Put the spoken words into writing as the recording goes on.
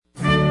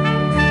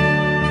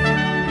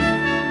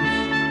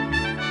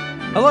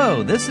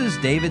Hello, this is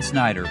David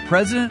Snyder,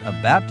 President of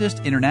Baptist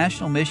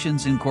International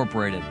Missions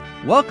Incorporated,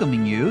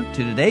 welcoming you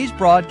to today's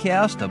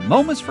broadcast of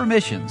Moments for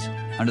Missions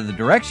under the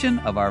direction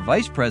of our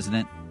Vice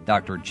President,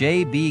 Dr.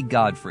 J.B.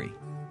 Godfrey.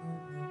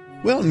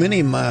 Well,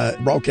 many of my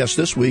broadcasts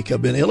this week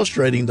have been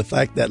illustrating the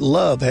fact that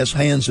love has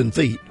hands and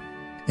feet.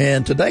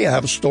 And today I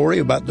have a story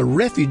about the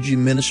refugee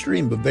ministry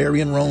in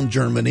Bavarian Rhone,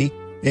 Germany.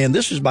 And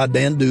this is by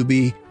Dan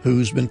Duby,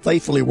 who's been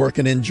faithfully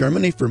working in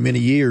Germany for many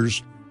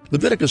years.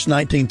 Leviticus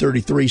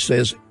 19:33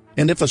 says,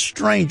 "And if a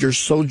stranger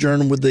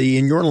sojourn with thee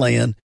in your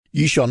land,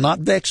 ye shall not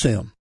vex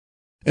him."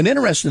 An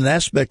interesting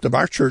aspect of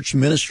our church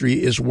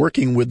ministry is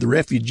working with the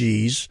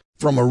refugees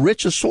from a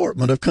rich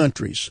assortment of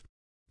countries.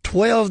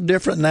 12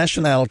 different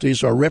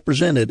nationalities are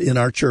represented in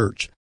our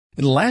church.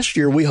 And last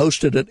year we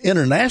hosted an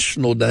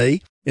International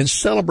Day and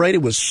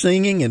celebrated with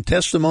singing and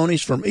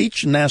testimonies from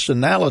each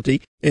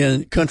nationality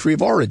and country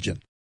of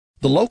origin.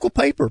 The local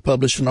paper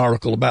published an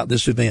article about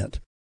this event.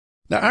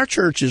 Now, our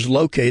church is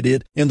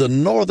located in the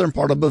northern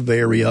part of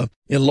Bavaria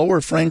in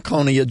Lower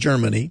Franconia,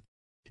 Germany.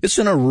 It's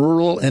in a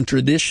rural and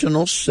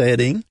traditional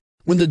setting.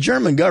 When the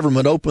German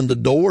government opened the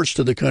doors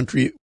to the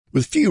country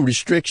with few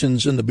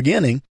restrictions in the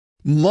beginning,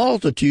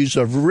 multitudes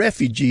of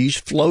refugees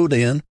flowed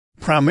in,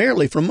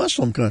 primarily from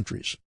Muslim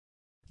countries.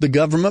 The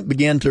government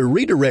began to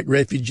redirect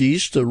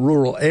refugees to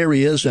rural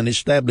areas and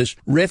establish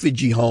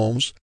refugee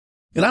homes.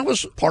 And I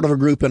was part of a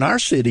group in our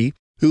city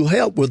who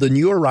helped with the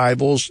new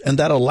arrivals, and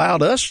that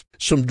allowed us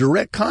some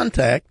direct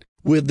contact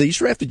with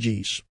these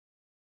refugees.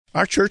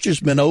 Our church has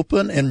been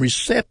open and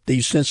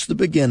receptive since the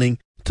beginning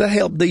to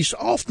help these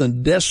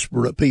often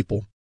desperate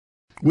people.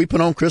 We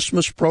put on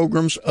Christmas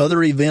programs,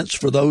 other events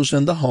for those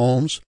in the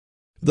homes.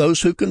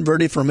 Those who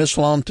converted from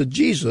Islam to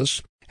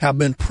Jesus have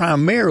been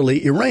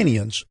primarily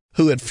Iranians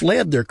who had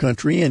fled their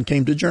country and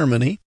came to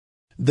Germany.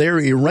 There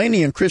are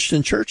Iranian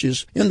Christian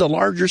churches in the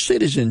larger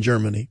cities in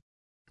Germany.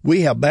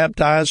 We have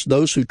baptized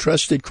those who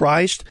trusted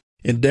Christ,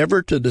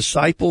 endeavored to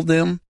disciple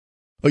them.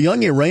 A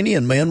young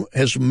Iranian man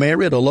has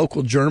married a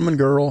local German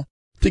girl.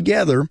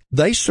 Together,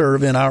 they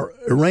serve in our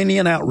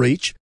Iranian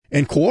outreach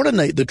and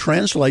coordinate the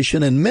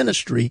translation and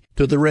ministry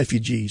to the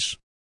refugees.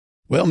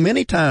 Well,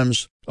 many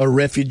times a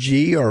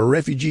refugee or a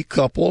refugee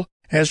couple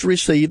has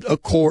received a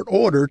court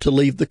order to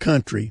leave the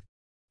country.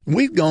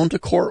 We've gone to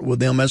court with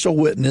them as a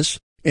witness,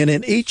 and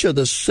in each of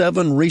the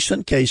 7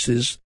 recent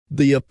cases,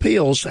 the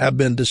appeals have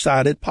been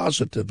decided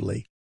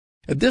positively.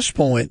 At this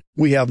point,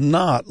 we have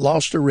not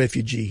lost a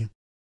refugee.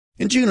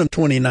 In June of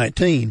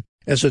 2019,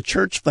 as a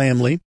church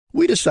family,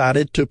 we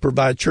decided to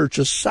provide church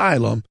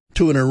asylum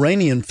to an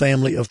Iranian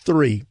family of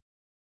 3.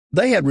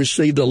 They had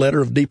received a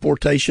letter of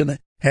deportation,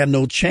 had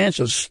no chance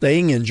of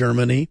staying in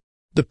Germany.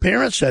 The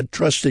parents had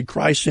trusted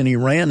Christ in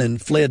Iran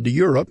and fled to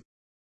Europe.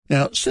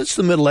 Now, since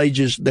the Middle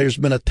Ages, there's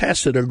been a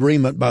tacit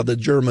agreement by the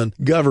German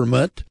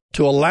government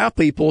to allow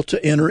people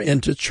to enter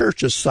into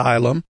church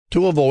asylum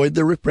to avoid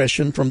the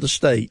repression from the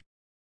state.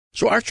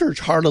 So our church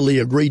heartily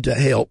agreed to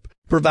help,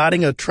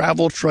 providing a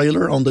travel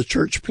trailer on the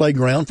church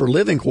playground for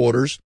living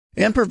quarters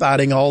and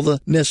providing all the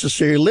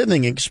necessary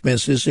living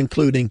expenses,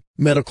 including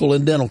medical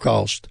and dental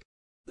costs.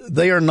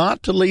 They are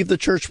not to leave the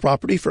church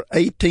property for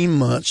 18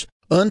 months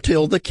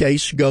until the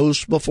case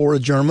goes before a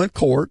German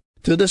court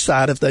to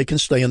decide if they can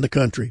stay in the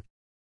country.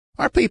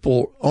 Our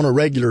people on a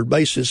regular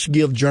basis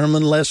give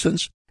German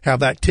lessons,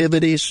 have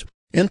activities,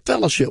 and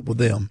fellowship with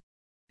them.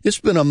 It's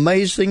been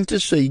amazing to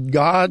see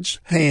God's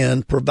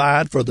hand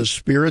provide for the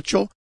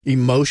spiritual,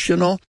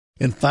 emotional,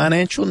 and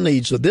financial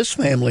needs of this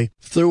family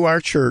through our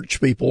church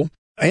people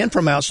and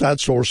from outside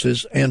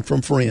sources and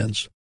from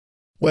friends.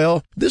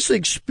 Well, this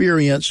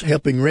experience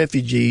helping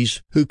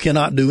refugees who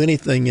cannot do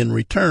anything in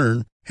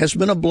return has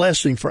been a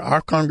blessing for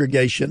our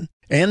congregation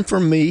and for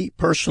me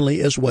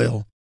personally as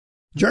well.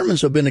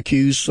 Germans have been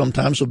accused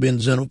sometimes of being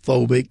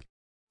xenophobic.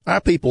 Our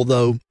people,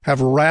 though,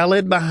 have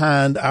rallied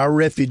behind our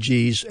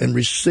refugees and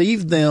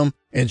received them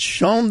and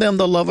shown them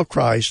the love of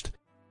Christ.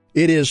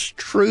 It is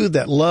true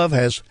that love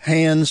has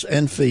hands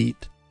and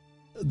feet.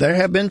 There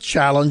have been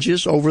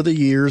challenges over the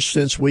years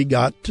since we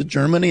got to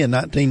Germany in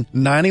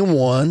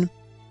 1991,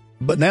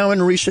 but now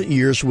in recent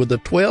years with the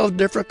 12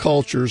 different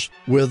cultures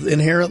with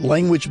inherent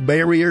language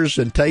barriers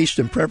and taste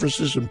and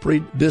preferences and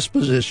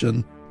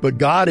predisposition, but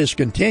God is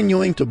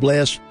continuing to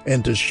bless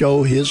and to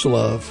show His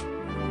love.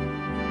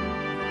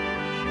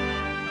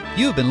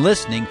 You've been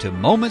listening to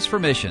Moments for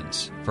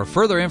Missions. For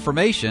further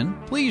information,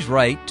 please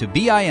write to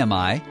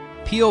BIMI,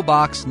 P.O.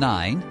 Box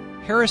 9,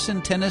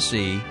 Harrison,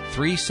 Tennessee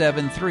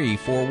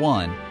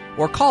 37341,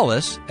 or call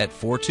us at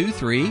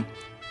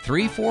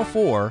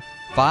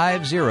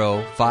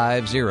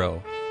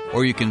 423-344-5050.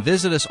 Or you can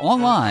visit us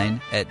online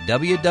at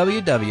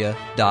www.bimi.org.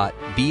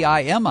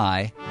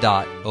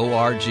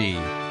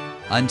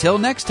 Until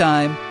next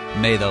time,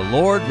 may the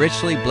Lord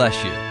richly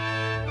bless you.